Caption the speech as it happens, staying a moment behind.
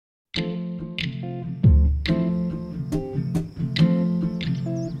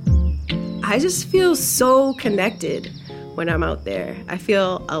I just feel so connected when I'm out there. I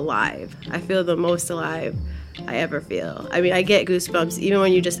feel alive. I feel the most alive I ever feel. I mean, I get goosebumps even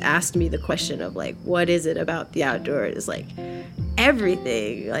when you just asked me the question of like, what is it about the outdoors? Like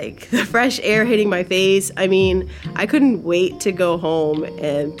everything, like the fresh air hitting my face. I mean, I couldn't wait to go home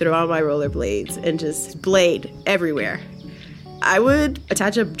and throw on my rollerblades and just blade everywhere. I would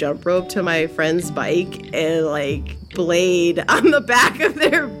attach a jump rope to my friend's bike and like blade on the back of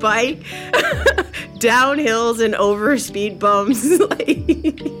their bike down hills and over speed bumps. Like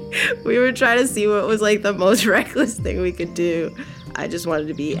we were trying to see what was like the most reckless thing we could do. I just wanted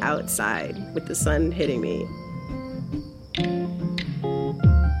to be outside with the sun hitting me.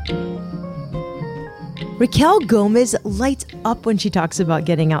 Raquel Gomez lights up when she talks about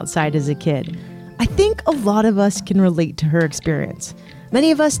getting outside as a kid. I think a lot of us can relate to her experience. Many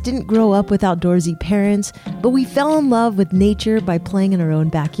of us didn't grow up with outdoorsy parents, but we fell in love with nature by playing in our own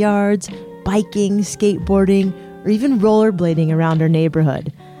backyards, biking, skateboarding, or even rollerblading around our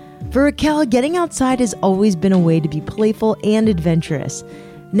neighborhood. For Raquel, getting outside has always been a way to be playful and adventurous.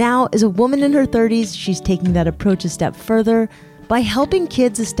 Now, as a woman in her 30s, she's taking that approach a step further by helping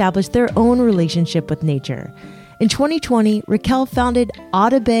kids establish their own relationship with nature. In 2020, Raquel founded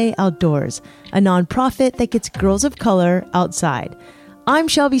Otta Bay Outdoors, a nonprofit that gets girls of color outside. I'm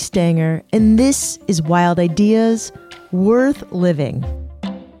Shelby Stanger, and this is Wild Ideas Worth Living.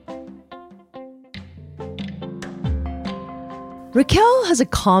 Raquel has a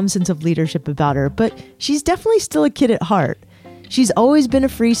calm sense of leadership about her, but she's definitely still a kid at heart. She's always been a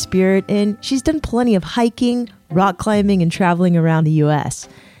free spirit, and she's done plenty of hiking, rock climbing, and traveling around the U.S.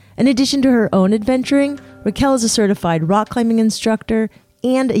 In addition to her own adventuring, Raquel is a certified rock climbing instructor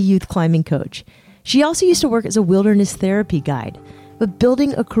and a youth climbing coach. She also used to work as a wilderness therapy guide, but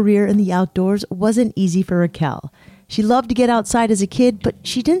building a career in the outdoors wasn't easy for Raquel. She loved to get outside as a kid, but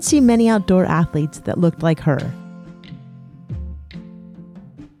she didn't see many outdoor athletes that looked like her.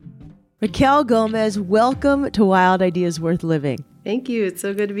 Raquel Gomez, welcome to Wild Ideas Worth Living. Thank you. It's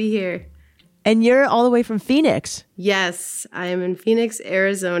so good to be here. And you're all the way from Phoenix. Yes, I am in Phoenix,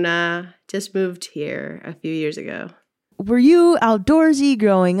 Arizona. Just moved here a few years ago. Were you outdoorsy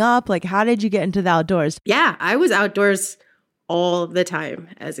growing up? Like, how did you get into the outdoors? Yeah, I was outdoors all the time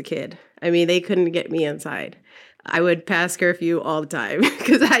as a kid. I mean, they couldn't get me inside. I would pass curfew all the time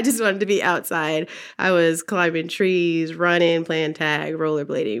because I just wanted to be outside. I was climbing trees, running, playing tag,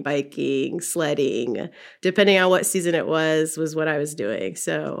 rollerblading, biking, sledding. Depending on what season it was what I was doing.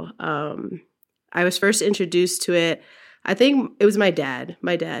 So I was first introduced to it. I think it was my dad.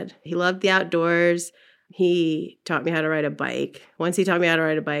 He loved the outdoors. He taught me how to ride a bike. Once he taught me how to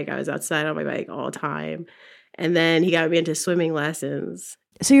ride a bike, I was outside on my bike all the time. And then he got me into swimming lessons.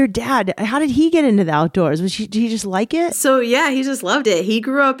 So your dad, how did he get into the outdoors? Did he just like it? So yeah, he just loved it. He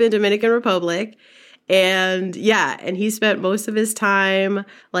grew up in Dominican Republic. And he spent most of his time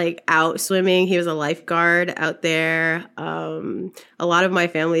like out swimming. He was a lifeguard out there. A lot of my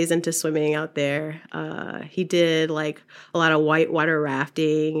family is into swimming out there. He did like a lot of whitewater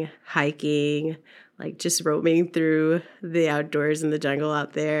rafting, hiking, like just roaming through the outdoors in the jungle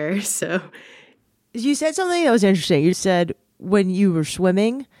out there. So you said something that was interesting. You said when you were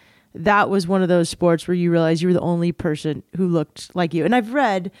swimming, that was one of those sports where you realized you were the only person who looked like you. And I've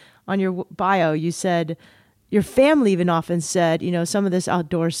read on your bio, you said your family even often said, some of this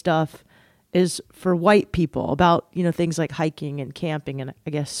outdoor stuff is for white people about, things like hiking and camping and I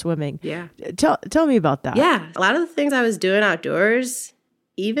guess swimming. Yeah. Tell me about that. Yeah. A lot of the things I was doing outdoors,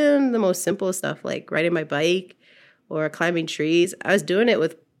 even the most simple stuff like riding my bike or climbing trees, I was doing it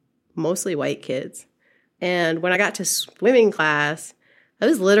with mostly white kids. And when I got to swimming class, I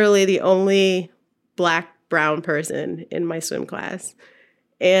was literally the only brown person in my swim class.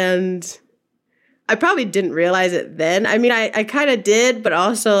 And I probably didn't realize it then. I mean, I kind of did, but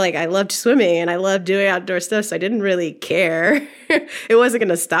also like I loved swimming and I loved doing outdoor stuff. So I didn't really care. It wasn't going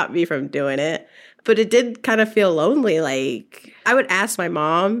to stop me from doing it. But it did kind of feel lonely. Like I would ask my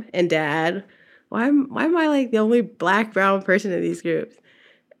mom and dad, why am I like the only brown person in these groups?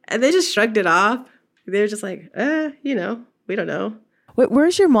 And they just shrugged it off. They were just like, we don't know. Wait,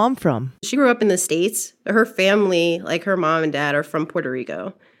 where's your mom from? She grew up in the States. Her family, like her mom and dad, are from Puerto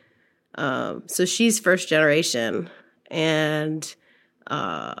Rico. So she's first generation. And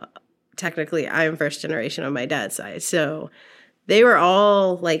technically, I'm first generation on my dad's side. So they were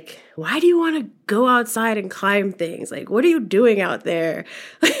all like, why do you want to go outside and climb things? Like, what are you doing out there?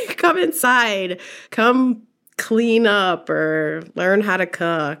 Like, come inside. Come clean up or learn how to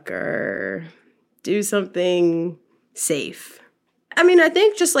cook or do something safe. I mean, I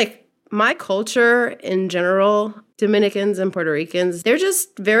think just like My culture in general, Dominicans and Puerto Ricans, they're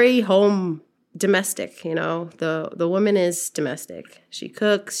just very home domestic, you know. The woman is domestic. She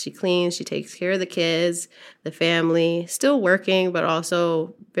cooks, she cleans, she takes care of the kids, the family, still working, but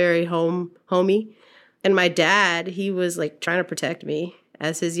also very homey. And my dad, he was like trying to protect me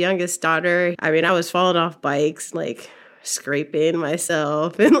as his youngest daughter. I mean, I was falling off bikes, like scraping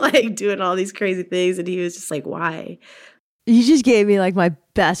myself and like doing all these crazy things. And he was just like, why? You just gave me like my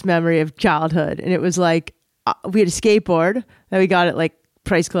best memory of childhood. And it was like, we had a skateboard that we got at like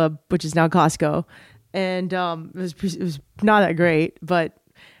Price Club, which is now Costco. And it was not that great, but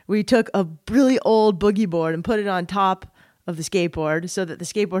we took a really old boogie board and put it on top of the skateboard so that the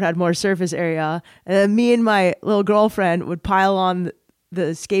skateboard had more surface area. And then me and my little girlfriend would pile on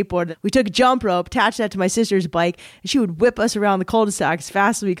the skateboard. We took a jump rope, attached that to my sister's bike, and she would whip us around the cul-de-sac as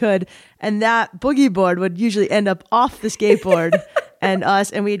fast as we could. And that boogie board would usually end up off the skateboard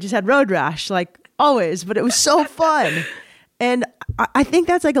and we just had road rash, like always, but it was so fun. And I think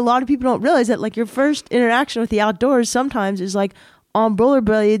that's like a lot of people don't realize that like your first interaction with the outdoors sometimes is like on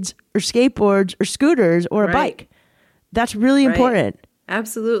rollerblades or skateboards or scooters or a bike. That's really important.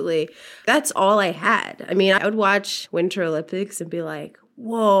 Absolutely. That's all I had. I mean, I would watch Winter Olympics and be like,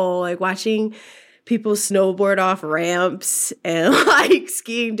 whoa, like watching people snowboard off ramps and like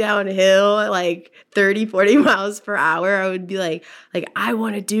skiing downhill at like 30, 40 miles per hour. I would be like I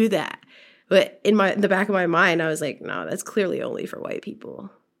want to do that. But in the back of my mind, I was like, no, that's clearly only for white people.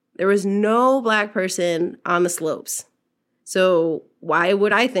 There was no Black person on the slopes. So why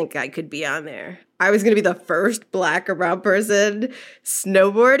would I think I could be on there? I was going to be the first Black or brown person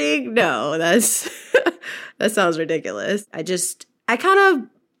snowboarding? No, that sounds ridiculous. I kind of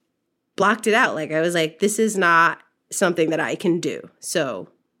blocked it out. Like I was like, this is not something that I can do. So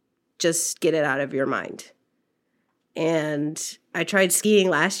just get it out of your mind. And I tried skiing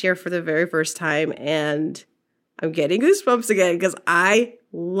last year for the very first time, and I'm getting goosebumps again because I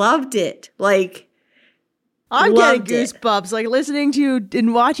loved it. Like, I'm getting goosebumps, like listening to you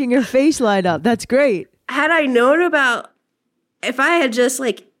and watching your face light up. That's great. Had I known if I had just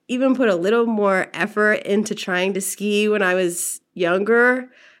like even put a little more effort into trying to ski when I was younger,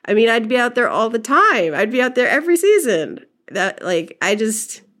 I mean, I'd be out there all the time. I'd be out there every season. I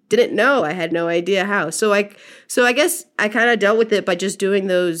just didn't know. I had no idea how. So I guess I kind of dealt with it by just doing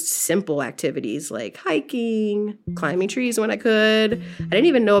those simple activities like hiking, climbing trees when I could. I didn't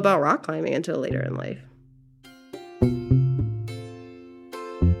even know about rock climbing until later in life.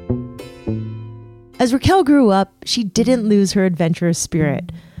 As Raquel grew up, she didn't lose her adventurous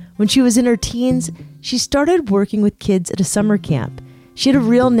spirit. When she was in her teens, she started working with kids at a summer camp. She had a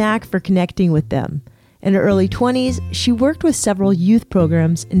real knack for connecting with them. In her early 20s, she worked with several youth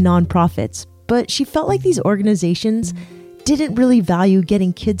programs and nonprofits, but she felt like these organizations didn't really value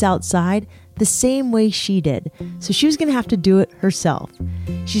getting kids outside the same way she did, so she was going to have to do it herself.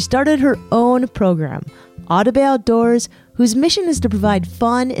 She started her own program, Audibay Outdoors, whose mission is to provide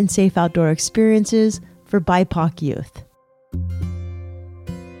fun and safe outdoor experiences for BIPOC youth.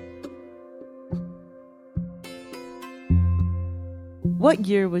 What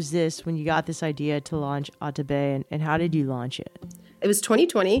year was this when you got this idea to launch Audibay, and how did you launch it? It was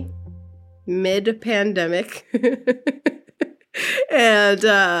 2020, mid-pandemic. And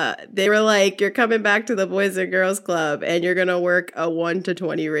they were like, you're coming back to the Boys and Girls Club and you're going to work a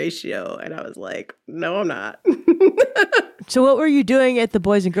 1-to-20 ratio. And I was like, no, I'm not. So what were you doing at the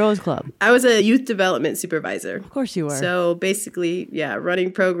Boys and Girls Club? I was a youth development supervisor. Of course you were. So basically,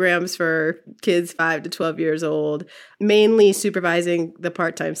 running programs for kids 5 to 12 years old, mainly supervising the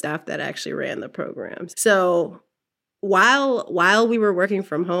part-time staff that actually ran the programs. So while we were working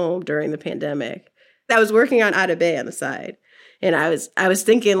from home during the pandemic, I was working on Audibay on the side. And I was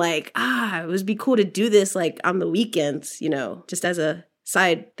thinking like, it would be cool to do this like on the weekends, just as a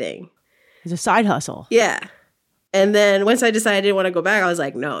side thing. As a side hustle. Yeah. And then once I decided I didn't want to go back, I was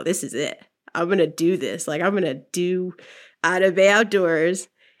like, no, this is it. I'm going to do this. Like, I'm going to do Audibay Outdoors.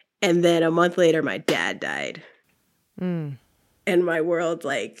 And then a month later, my dad died. And my world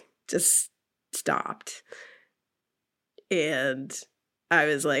like just stopped. And I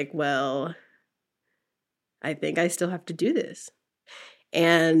was like, well, I think I still have to do this.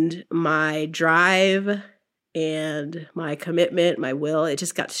 And my drive and my commitment, my will, it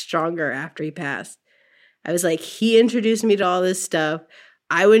just got stronger after he passed. I was like, he introduced me to all this stuff.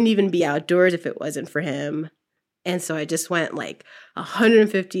 I wouldn't even be outdoors if it wasn't for him. And so I just went like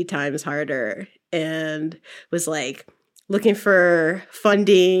 150 times harder and was like looking for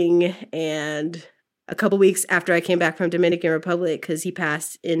funding. And a couple weeks after I came back from Dominican Republic, because he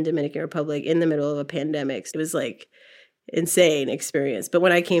passed in Dominican Republic in the middle of a pandemic, it was like insane experience. But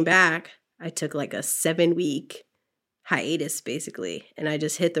when I came back, I took like a 7-week hiatus basically. And I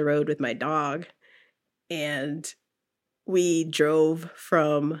just hit the road with my dog. And we drove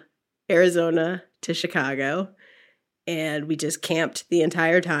from Arizona to Chicago. And we just camped the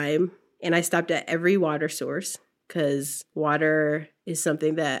entire time. And I stopped at every water source because water is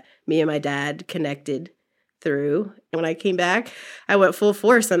something that me and my dad connected through. And when I came back, I went full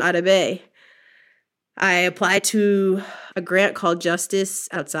force on Otter Bay. I applied to a grant called Justice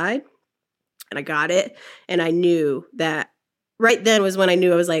Outside, and I got it. And I knew that right then was when I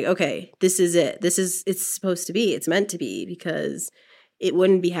knew I was like, okay, this is it. It's supposed to be. It's meant to be, because it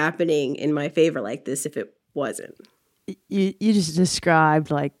wouldn't be happening in my favor like this if it wasn't. You just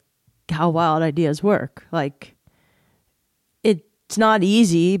described like how wild ideas work. Like, it's not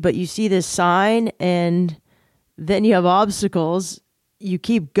easy, but you see this sign and then you have obstacles. You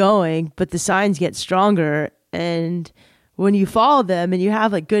keep going, but the signs get stronger. And when you follow them and you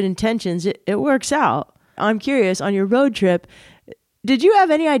have like good intentions, it works out. I'm curious, on your road trip, did you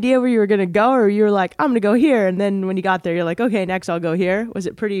have any idea where you were going to go, or you were like, I'm going to go here? And then when you got there, you're like, okay, next I'll go here. Was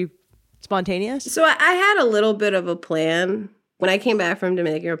it pretty spontaneous? So I had a little bit of a plan. When I came back from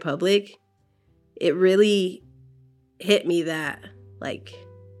Dominican Republic, it really hit me that, like,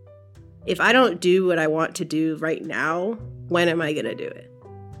 if I don't do what I want to do right now, when am I going to do it?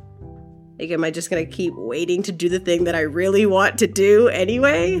 Like, am I just going to keep waiting to do the thing that I really want to do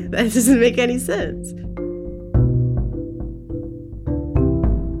anyway? That doesn't make any sense.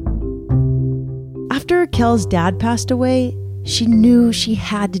 After Raquel's dad passed away, she knew she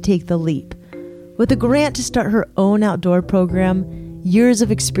had to take the leap. With a grant to start her own outdoor program, years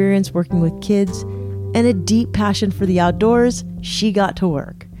of experience working with kids, and a deep passion for the outdoors, she got to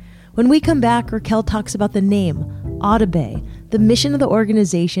work. When we come back, Raquel talks about the name, Otter Bay, the mission of the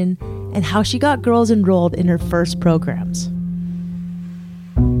organization, and how she got girls enrolled in her first programs.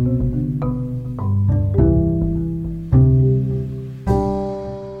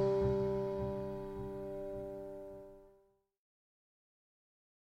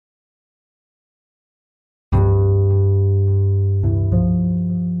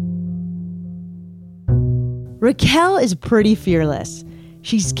 Raquel is pretty fearless.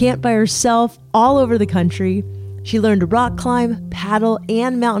 She's camped by herself all over the country. She learned to rock climb, paddle,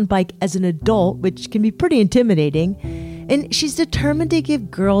 and mountain bike as an adult, which can be pretty intimidating. And she's determined to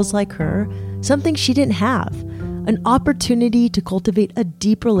give girls like her something she didn't have, an opportunity to cultivate a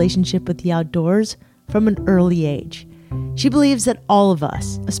deep relationship with the outdoors from an early age. She believes that all of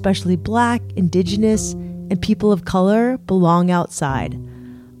us, especially Black, Indigenous, and people of color, belong outside.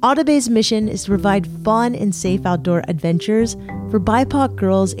 Otter Bay's mission is to provide fun and safe outdoor adventures for BIPOC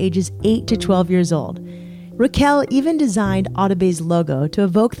girls ages 8 to 12 years old. Raquel even designed Otter Bay's logo to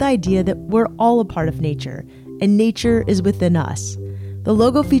evoke the idea that we're all a part of nature, and nature is within us. The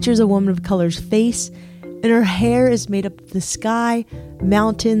logo features a woman of color's face, and her hair is made up of the sky,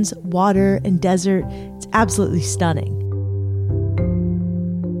 mountains, water, and desert. It's absolutely stunning.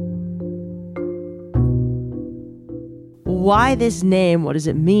 Why this name? What does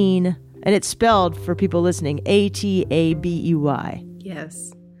it mean? And it's spelled, for people listening, Atabey.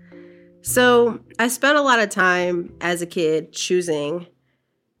 Yes. So I spent a lot of time as a kid choosing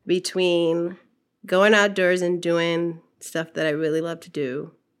between going outdoors and doing stuff that I really love to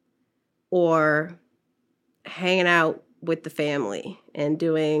do, or hanging out with the family and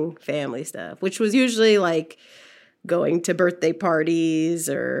doing family stuff, which was usually like going to birthday parties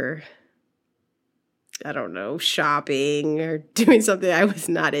or, I don't know, shopping or doing something I was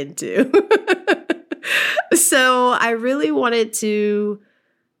not into. So I really wanted to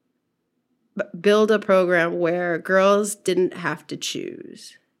build a program where girls didn't have to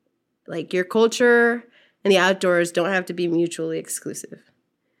choose. Like, your culture and the outdoors don't have to be mutually exclusive.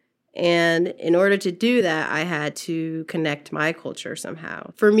 And in order to do that, I had to connect my culture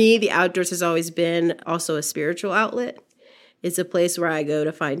somehow. For me, the outdoors has always been also a spiritual outlet. It's a place where I go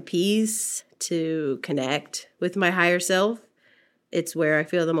to find peace, to connect with my higher self. It's where I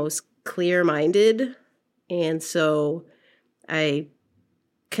feel the most clear-minded. And so I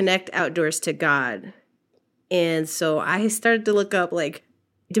connect outdoors to God. And so I started to look up like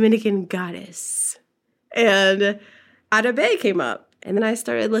Dominican goddess. And Otter Bay came up. And then I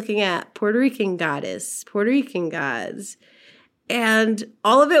started looking at Puerto Rican goddess, Puerto Rican gods. And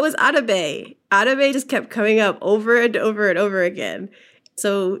all of it was Otter Bay. Otter Bay just kept coming up over and over and over again.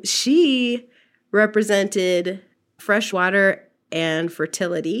 So she represented fresh water and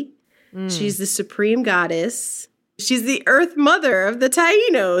fertility. She's the supreme goddess. She's the earth mother of the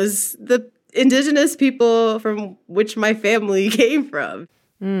Tainos, the indigenous people from which my family came from.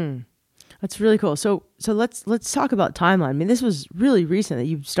 That's really cool. So let's talk about timeline. I mean, this was really recent that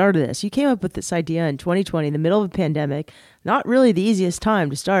you started this. You came up with this idea in 2020, in the middle of a pandemic. Not really the easiest time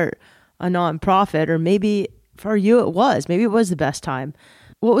to start a nonprofit, or maybe for you it was. Maybe it was the best time.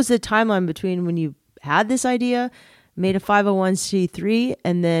 What was the timeline between when you had this idea, made a 501c3,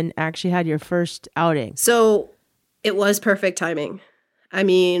 and then actually had your first outing? So it was perfect timing. I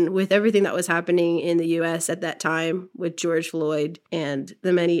mean, with everything that was happening in the U.S. at that time with George Floyd and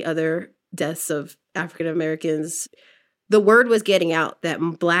the many other deaths of African Americans, the word was getting out that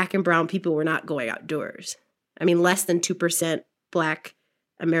Black and brown people were not going outdoors. I mean, less than 2% Black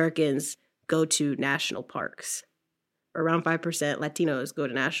Americans go to national parks. Around 5% Latinos go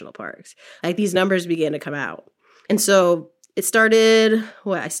to national parks. Like, these numbers began to come out. And so it started,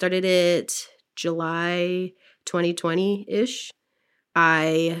 I started it July 2020-ish.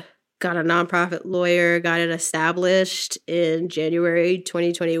 I got a nonprofit lawyer, got it established in January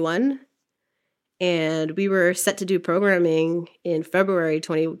 2021. And we were set to do programming in February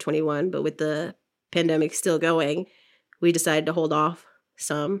 2021, but with the pandemic still going, we decided to hold off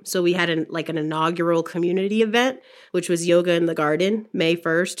some. So we had an inaugural community event, which was Yoga in the Garden, May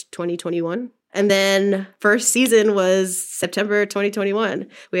 1st, 2021. And then first season was September 2021.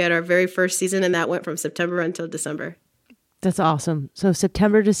 We had our very first season, and that went from September until December. That's awesome. So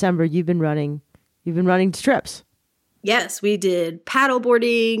September, December, you've been running trips. Yes, we did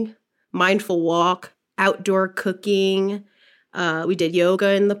paddleboarding, mindful walk, outdoor cooking. We did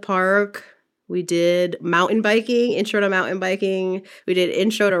yoga in the park. We did mountain biking, intro to mountain biking. We did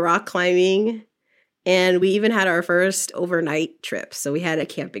intro to rock climbing. And we even had our first overnight trip. So we had a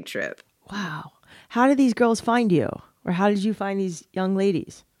camping trip. Wow. How did these girls find you? Or how did you find these young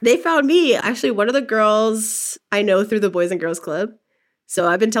ladies? They found me. Actually, one of the girls I know through the Boys and Girls Club. So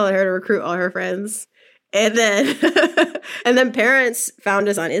I've been telling her to recruit all her friends. And then and then parents found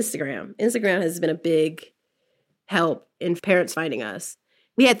us on Instagram. Instagram has been a big help in parents finding us.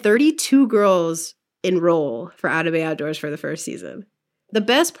 We had 32 girls enroll for Outer Bay Outdoors for the first season. The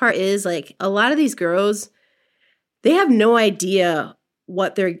best part is, like, a lot of these girls, they have no idea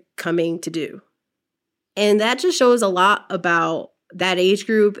what they're coming to do. And that just shows a lot about that age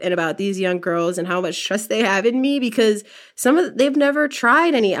group and about these young girls and how much trust they have in me, because they've never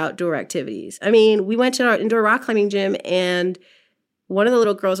tried any outdoor activities. I mean, we went to our indoor rock climbing gym, and one of the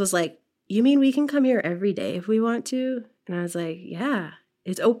little girls was like, "You mean we can come here every day if we want to?" And I was like, "Yeah,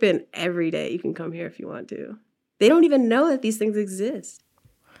 it's open every day. You can come here if you want to." They don't even know that these things exist.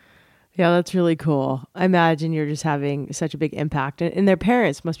 Yeah, that's really cool. I imagine you're just having such a big impact, and their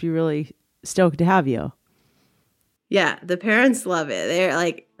parents must be really stoked to have you. Yeah, the parents love it. They're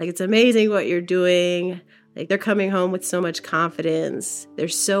like, it's amazing what you're doing. Like, they're coming home with so much confidence. They're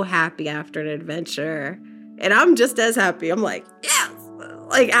so happy after an adventure. And I'm just as happy. I'm like, yes!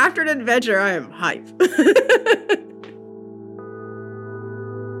 Like, after an adventure, I am hype.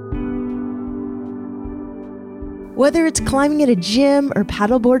 Whether it's climbing at a gym or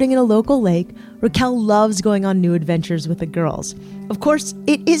paddleboarding in a local lake, Raquel loves going on new adventures with the girls. Of course,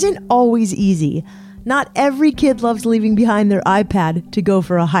 it isn't always easy. Not every kid loves leaving behind their iPad to go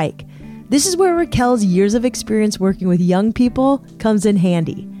for a hike. This is where Raquel's years of experience working with young people comes in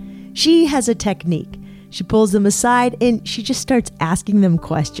handy. She has a technique. She pulls them aside and she just starts asking them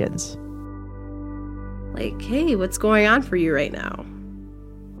questions. Like, hey, what's going on for you right now?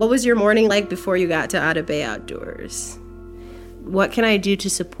 What was your morning like before you got to Outer Bay Outdoors? What can I do to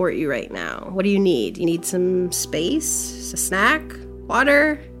support you right now? What do you need? You need some space, a snack,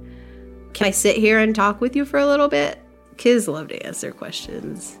 water? Can I sit here and talk with you for a little bit? Kids love to answer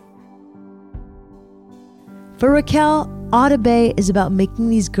questions. For Raquel, Outer Bay is about making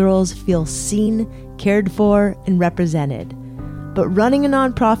these girls feel seen, cared for, and represented. But running a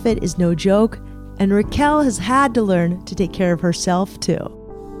nonprofit is no joke, and Raquel has had to learn to take care of herself too.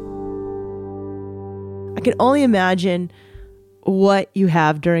 I can only imagine what you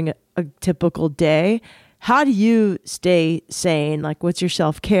have during a typical day. How do you stay sane? Like, what's your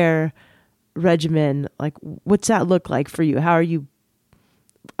self-care regimen? Like, what's that look like for you? How are you?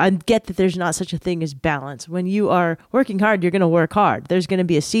 I get that there's not such a thing as balance. When you are working hard, you're going to work hard. There's going to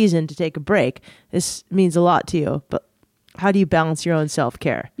be a season to take a break. This means a lot to you, but how do you balance your own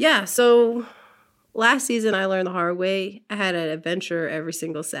self-care? Yeah, so last season I learned the hard way. I had an adventure every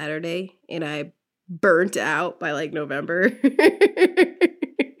single Saturday, and I burnt out by like November.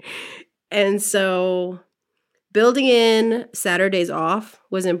 And so building in Saturdays off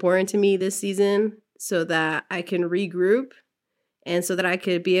was important to me this season so that I can regroup and so that I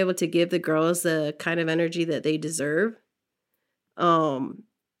could be able to give the girls the kind of energy that they deserve.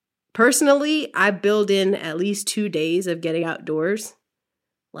 Personally, I build in at least 2 days of getting outdoors.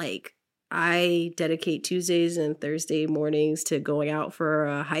 Like, I dedicate Tuesdays and Thursday mornings to going out for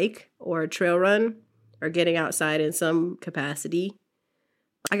a hike or a trail run or getting outside in some capacity.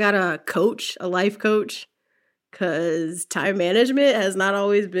 I got a coach, a life coach, because time management has not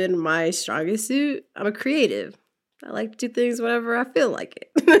always been my strongest suit. I'm a creative. I like to do things whenever I feel like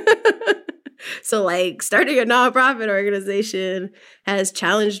it. So like starting a nonprofit organization has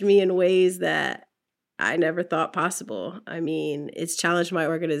challenged me in ways that I never thought possible. I mean, it's challenged my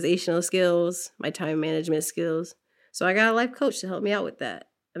organizational skills, my time management skills. So I got a life coach to help me out with that.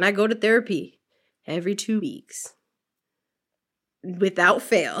 And I go to therapy every 2 weeks without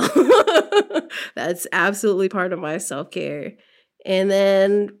fail. That's absolutely part of my self-care. And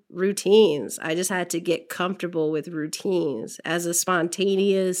then routines. I just had to get comfortable with routines. As a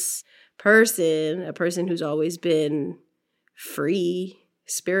spontaneous person, a person who's always been free,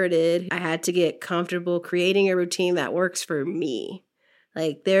 spirited, I had to get comfortable creating a routine that works for me.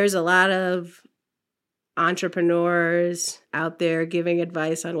 Like there's a lot of entrepreneurs out there giving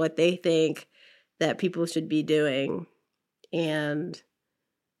advice on what they think that people should be doing. And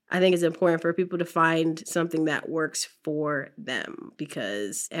I think it's important for people to find something that works for them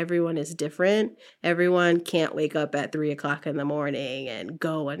because everyone is different. Everyone can't wake up at 3 o'clock in the morning and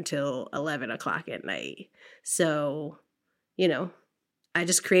go until 11 o'clock at night. So, I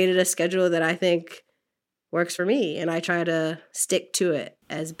just created a schedule that I think works for me, and I try to stick to it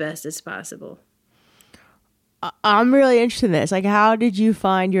as best as possible. I'm really interested in this. Like, how did you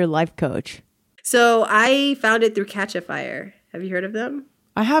find your life coach? So I found it through Catch a Fire. Have you heard of them?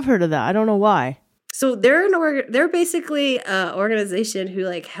 I have heard of that. I don't know why. So they're basically an organization who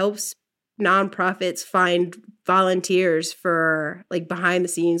like helps nonprofits find volunteers for like behind the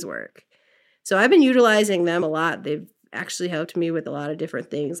scenes work. So I've been utilizing them a lot. They've actually helped me with a lot of different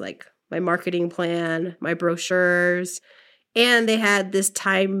things like my marketing plan, my brochures, and they had this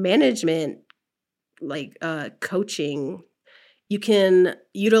time management like coaching. You can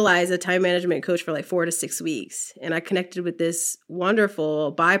utilize a time management coach for like 4 to 6 weeks. And I connected with this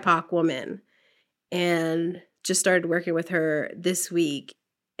wonderful BIPOC woman and just started working with her this week.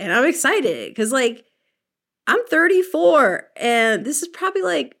 And I'm excited because like I'm 34 and this is probably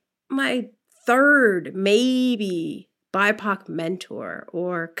like my third maybe BIPOC mentor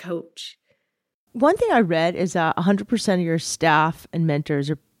or coach. One thing I read is that 100% of your staff and mentors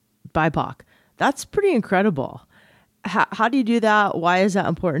are BIPOC. That's pretty incredible. How do you do that? Why is that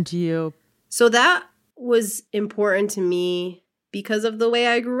important to you? So that was important to me because of the way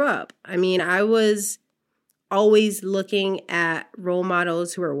I grew up. I mean, I was always looking at role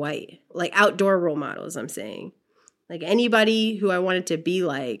models who are white, like outdoor role models, I'm saying. Like anybody who I wanted to be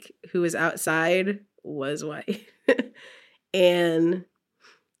like who was outside was white. And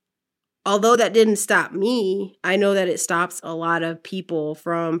although that didn't stop me, I know that it stops a lot of people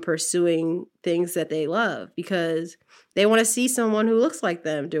from pursuing things that they love because they want to see someone who looks like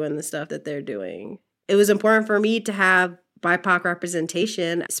them doing the stuff that they're doing. It was important for me to have BIPOC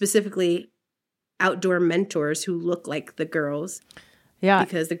representation, specifically outdoor mentors who look like the girls. Yeah.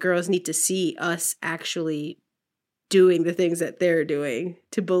 Because the girls need to see us actually doing the things that they're doing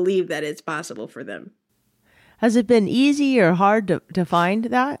to believe that it's possible for them. Has it been easy or hard to find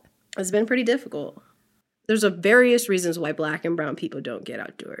that? It's been pretty difficult. There's various reasons why Black and brown people don't get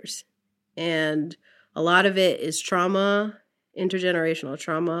outdoors. And a lot of it is trauma, intergenerational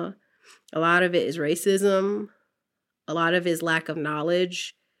trauma. A lot of it is racism. A lot of it is lack of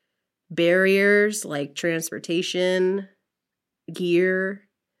knowledge, barriers like transportation, gear.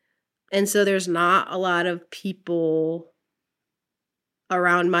 And so there's not a lot of people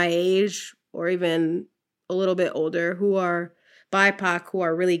around my age or even a little bit older who are BIPOC who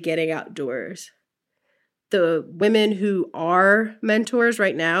are really getting outdoors. The women who are mentors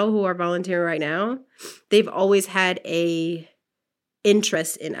right now, who are volunteering right now, they've always had a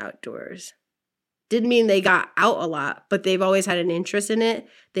interest in outdoors. Didn't mean they got out a lot, but they've always had an interest in it.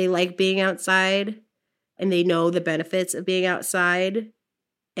 They like being outside and they know the benefits of being outside,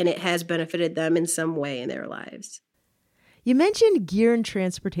 and it has benefited them in some way in their lives. You mentioned gear and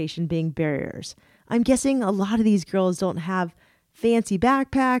transportation being barriers. I'm guessing a lot of these girls don't have fancy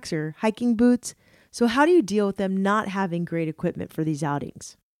backpacks or hiking boots. So how do you deal with them not having great equipment for these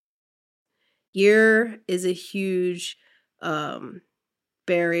outings? Gear is a huge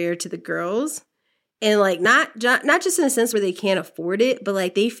barrier to the girls. And like not just in a sense where they can't afford it, but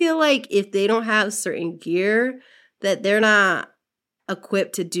like they feel like if they don't have certain gear that they're not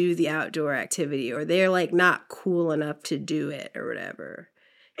equipped to do the outdoor activity or they're like not cool enough to do it or whatever.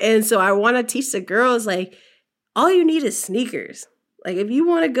 And so I want to teach the girls like all you need is sneakers. Like if you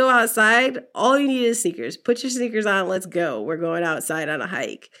want to go outside, all you need is sneakers. Put your sneakers on, let's go. We're going outside on a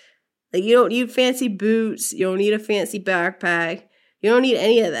hike. Like, you don't need fancy boots. You don't need a fancy backpack. You don't need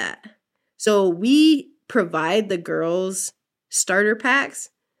any of that. So we provide the girls starter packs.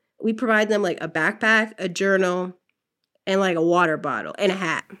 We provide them like a backpack, a journal, and like a water bottle and a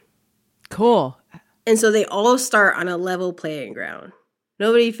hat. Cool. And so they all start on a level playing ground.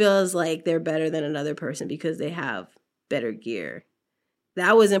 Nobody feels like they're better than another person because they have better gear.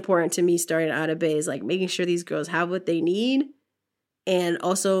 That was important to me starting out of Bay, is like making sure these girls have what they need, and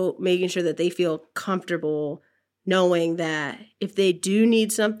also making sure that they feel comfortable knowing that if they do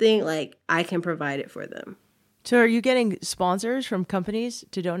need something, like, I can provide it for them. So are you getting sponsors from companies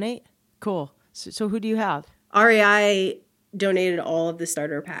to donate? Cool. So who do you have? REI donated all of the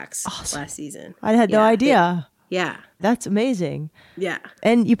starter packs last season. I had no idea. Yeah. That's amazing. Yeah.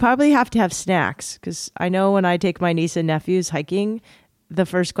 And you probably have to have snacks, because I know when I take my niece and nephews hiking, the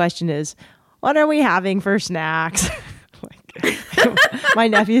first question is, what are we having for snacks? My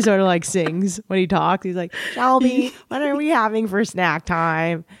nephew sort of like sings when he talks. He's like, Shelby, what are we having for snack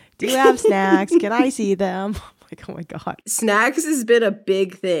time? Do you have snacks? Can I see them? I'm like, oh my God. Snacks has been a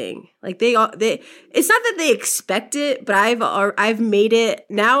big thing. Like they it's not that they expect it, but I've made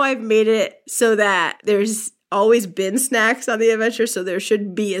it so that there's always been snacks on the adventure, so there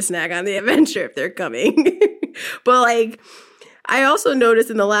should be a snack on the adventure if they're coming. But like, I also noticed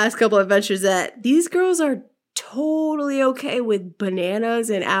in the last couple of adventures that these girls are totally okay with bananas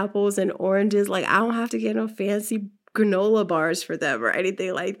and apples and oranges. Like, I don't have to get no fancy granola bars for them or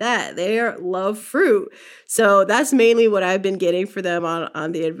anything like that. They love fruit. So that's mainly what I've been getting for them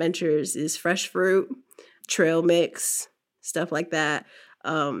on the adventures, is fresh fruit, trail mix, stuff like that.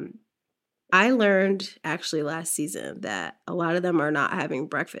 I learned actually last season that a lot of them are not having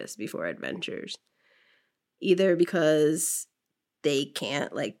breakfast before adventures, either because they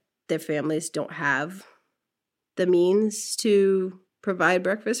can't, like, their families don't have the means to provide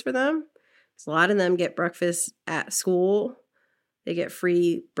breakfast for them. So a lot of them get breakfast at school. They get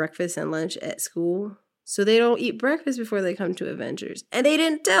free breakfast and lunch at school. So they don't eat breakfast before they come to adventures. And they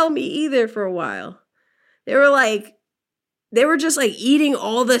didn't tell me either for a while. They were just like eating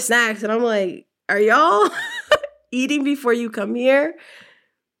all the snacks. And I'm like, are y'all eating before you come here?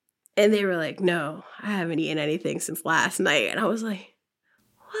 And they were like, no, I haven't eaten anything since last night. And I was like,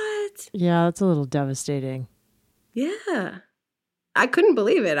 what? Yeah, that's a little devastating. Yeah. I couldn't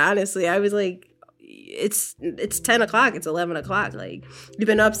believe it, honestly. I was like, it's 10 o'clock. It's 11 o'clock. Like, you've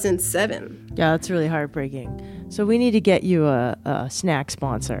been up since 7. Yeah, that's really heartbreaking. So we need to get you a snack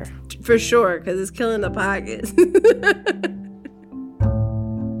sponsor. For sure, because it's killing the pockets.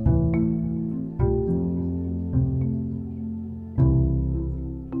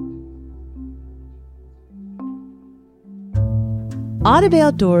 Out of Bay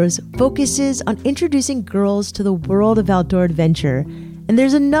Outdoors focuses on introducing girls to the world of outdoor adventure. And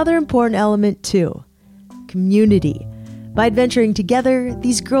there's another important element too: community. By adventuring together,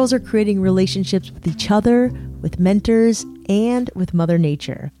 these girls are creating relationships with each other, with mentors, and with Mother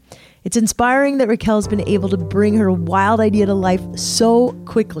Nature. It's inspiring that Raquel's been able to bring her wild idea to life so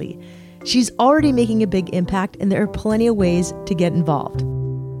quickly. She's already making a big impact, and there are plenty of ways to get involved.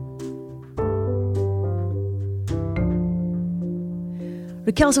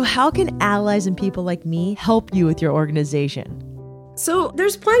 Raquel, so how can allies and people like me help you with your organization? So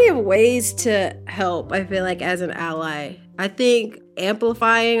there's plenty of ways to help, I feel like, as an ally. I think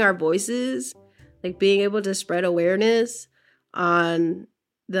amplifying our voices, like being able to spread awareness on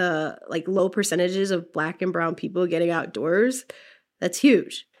the like low percentages of Black and brown people getting outdoors, that's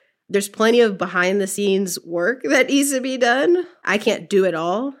huge. There's plenty of behind the scenes work that needs to be done. I can't do it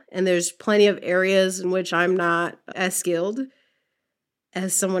all. And there's plenty of areas in which I'm not as skilled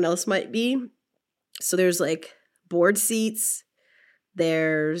as someone else might be. So there's like board seats,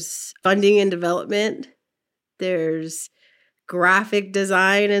 there's funding and development, there's graphic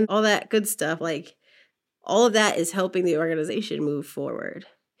design and all that good stuff. Like, all of that is helping the organization move forward.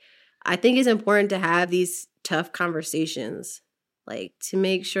 I think it's important to have these tough conversations, like to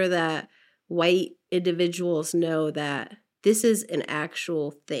make sure that white individuals know that this is an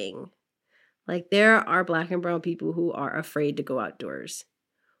actual thing. Like, there are Black and brown people who are afraid to go outdoors,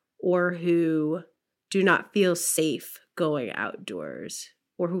 or who do not feel safe going outdoors,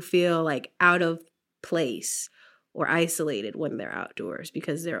 or who feel like out of place or isolated when they're outdoors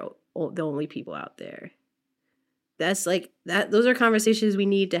because they're the only people out there. That's like that. Those are conversations we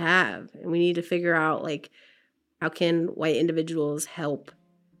need to have, and we need to figure out, like, how can white individuals help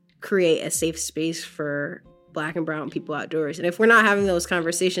create a safe space for Black and brown people outdoors. And if we're not having those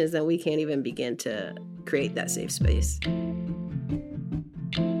conversations, then we can't even begin to create that safe space.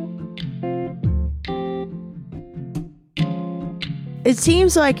 It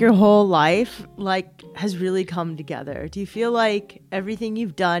seems like your whole life has really come together. Do you feel like everything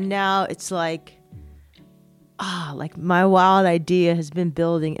you've done now, it's like my wild idea has been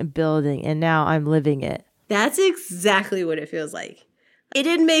building and building, and now I'm living it? That's exactly what it feels like. It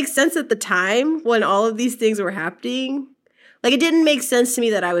didn't make sense at the time when all of these things were happening. Like, it didn't make sense to me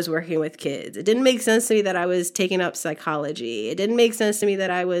that I was working with kids. It didn't make sense to me that I was taking up psychology. It didn't make sense to me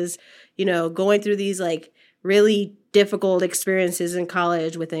that I was, going through these really difficult experiences in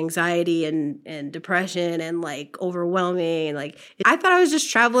college with anxiety and depression and overwhelming. I thought I was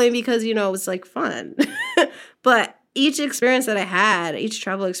just traveling because, it was fun. But each travel experience that I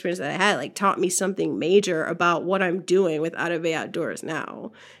had, taught me something major about what I'm doing with Out of Bay Outdoors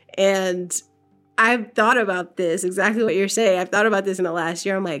now. And I've thought about this, exactly what you're saying. I've thought about this in the last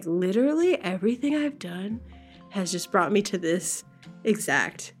year. I'm like, literally everything I've done has just brought me to this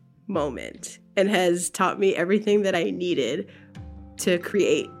exact moment and has taught me everything that I needed to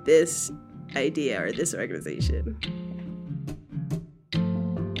create this idea or this organization.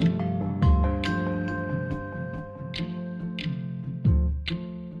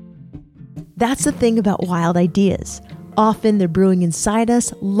 That's the thing about wild ideas. Often they're brewing inside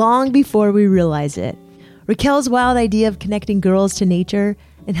us long before we realize it. Raquel's wild idea of connecting girls to nature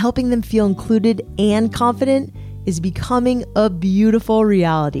and helping them feel included and confident is becoming a beautiful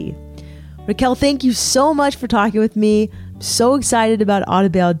reality. Raquel, thank you so much for talking with me. I'm so excited about Out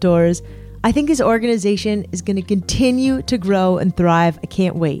of Bay Outdoors. I think this organization is going to continue to grow and thrive. I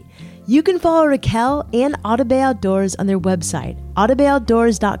can't wait. You can follow Raquel and Out of Bay Outdoors on their website,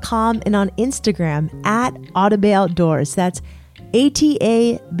 outofbayoutdoors.com, and on Instagram at Out of Bay Outdoors. That's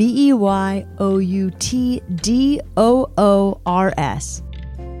ATABEYOUTDOORS.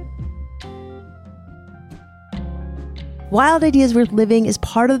 Wild Ideas Worth Living is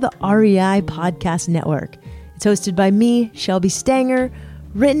part of the REI Podcast Network. It's hosted by me, Shelby Stanger,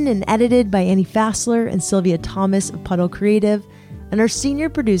 written and edited by Annie Fassler and Sylvia Thomas of Puddle Creative, and our senior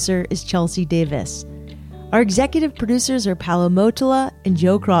producer is Chelsea Davis. Our executive producers are Paolo Motola and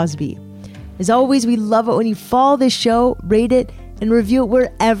Joe Crosby. As always, we love it when you follow this show, rate it, and review it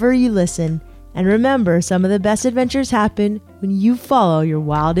wherever you listen. And remember, some of the best adventures happen when you follow your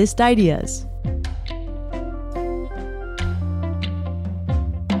wildest ideas.